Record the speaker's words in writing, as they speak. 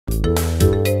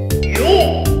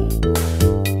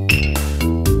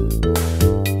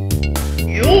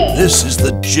This is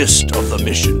the gist of the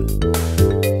mission.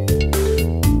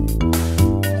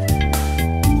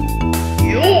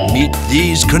 Meet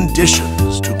these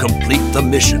conditions to complete the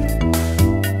mission.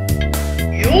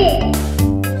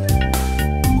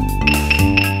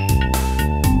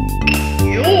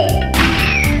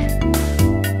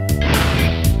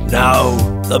 Now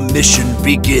the mission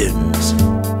begins.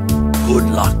 Good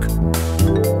luck.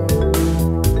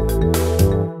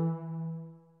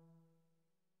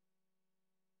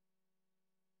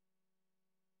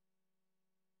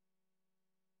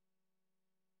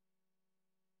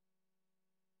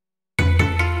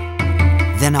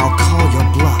 Then I'll call your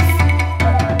bluff.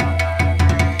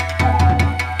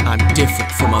 I'm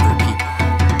different from other people.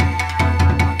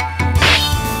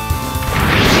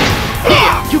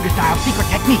 Hyuga-style secret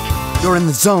technique. You're in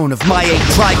the zone of my 8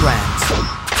 trigrams.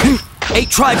 8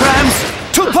 trigrams,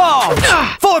 2 palms,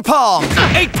 4 palms,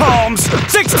 8 palms,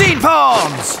 16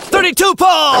 palms, 32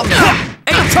 palms,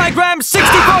 8 trigrams,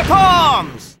 64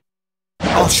 palms.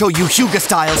 I'll show you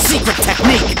Hyuga-style secret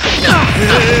technique.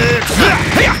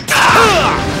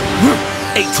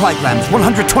 8 trigrams,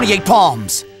 128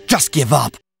 palms. Just give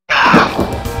up. Here!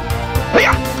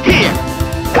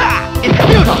 It's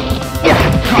futile!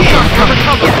 Cover!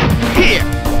 Here!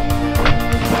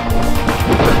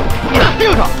 It's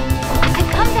futile! I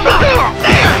come to help.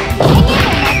 There!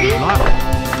 Hang in there, Maggie.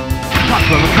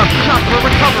 Chakra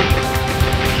recovery!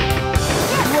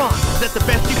 Wrong! Is that the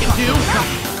best you can do?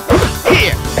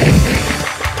 Here!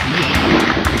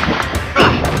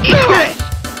 Eat this!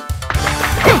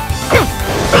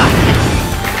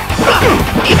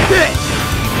 Eat this!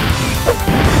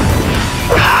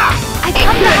 I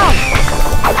come to help.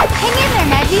 Hang in there,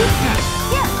 Maggie.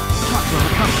 Yeah.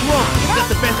 Wrong! Is that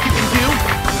the best you can do?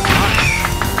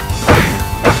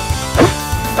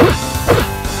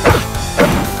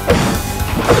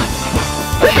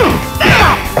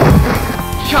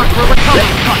 Chakra recovery!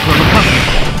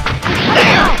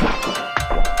 There!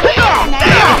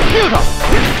 Futile!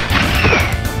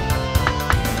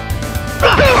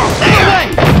 Away!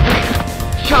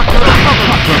 Chakra recovery!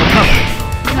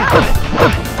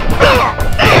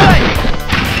 Away!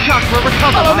 Chakra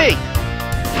recovery! Follow me!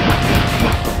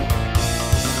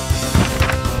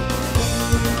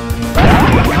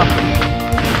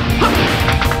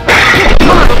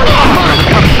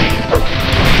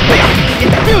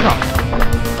 It's futile!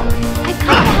 I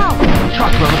come to help.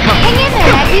 Chakra recovery! Hang in there,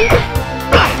 Maggie.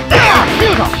 There!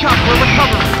 Futile! Chakra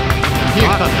recovery!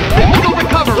 Here's the physical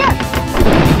recovery! Yes.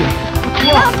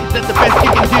 Wrong! Is that the best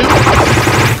you can do?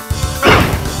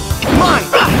 It's mine!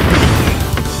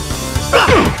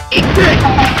 Eat this!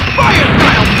 Fire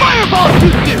style! Fireball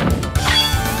too soon!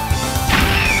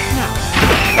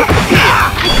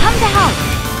 I come to help.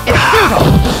 It's futile!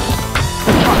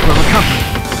 Chakra recovery!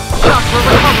 Chakra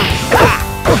recovery!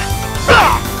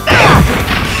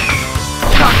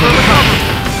 Chakra recovery!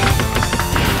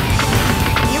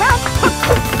 You're up.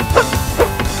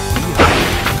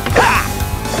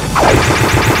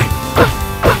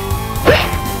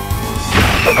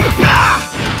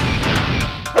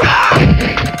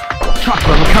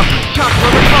 Chakra recovery! Chakra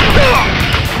recovery!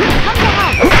 Come to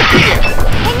help.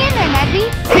 Hang in there, Maggie.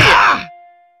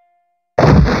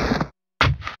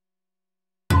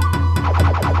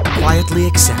 Quietly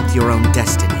accept your own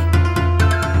destiny.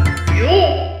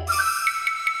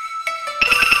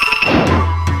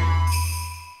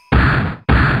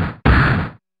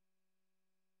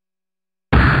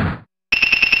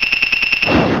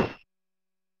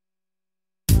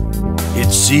 It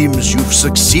seems you've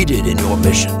succeeded in your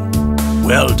mission.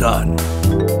 Well done.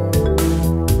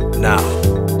 Now,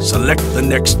 select the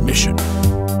next mission.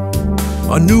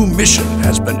 A new mission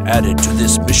has been added to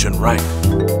this mission rank.